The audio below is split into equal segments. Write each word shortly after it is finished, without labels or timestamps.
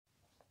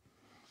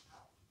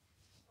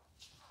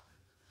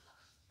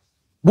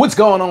What's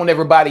going on,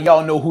 everybody?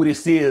 Y'all know who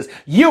this is.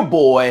 Your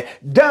boy,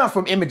 Don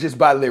from Images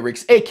by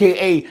Lyrics,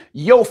 aka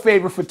your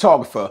favorite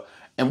photographer.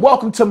 And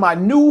welcome to my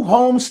new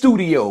home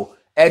studio.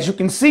 As you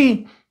can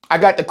see, I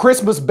got the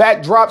Christmas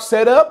backdrop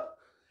set up,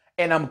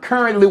 and I'm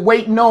currently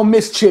waiting on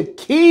Miss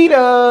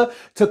Chiquita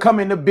to come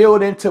in the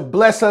building to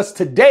bless us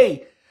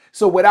today.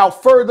 So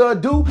without further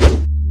ado,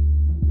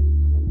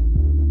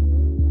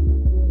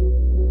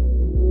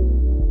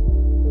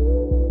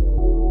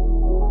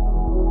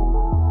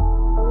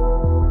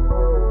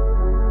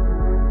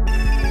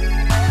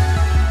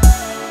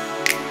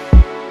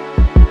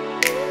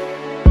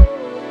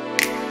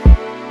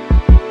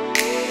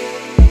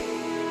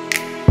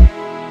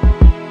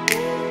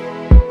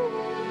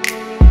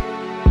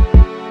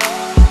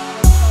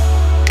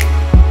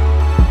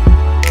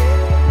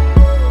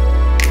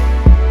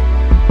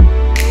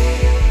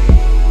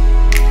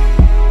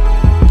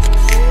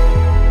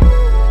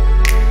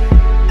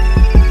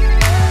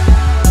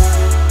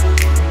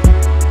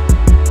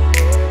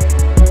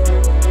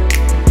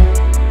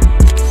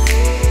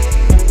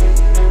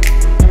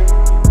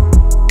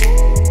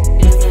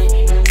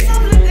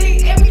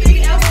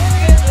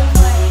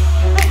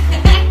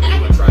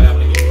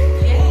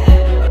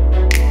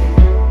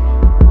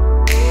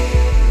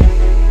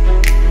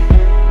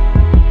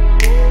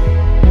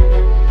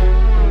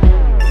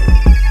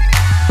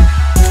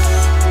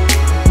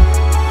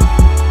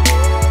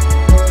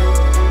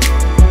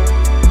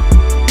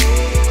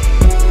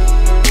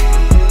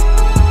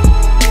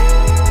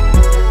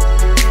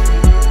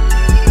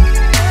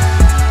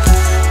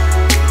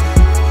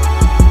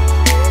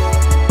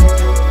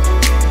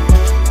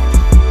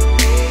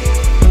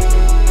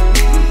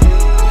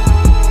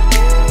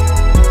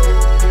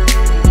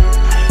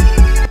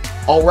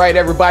 all right,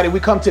 everybody, we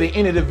come to the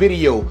end of the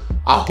video.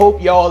 I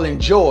hope y'all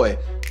enjoy.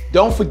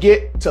 Don't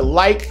forget to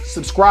like,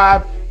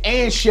 subscribe,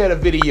 and share the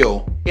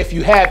video. If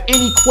you have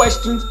any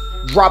questions,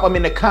 drop them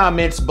in the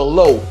comments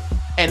below,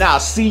 and I'll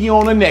see you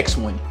on the next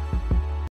one.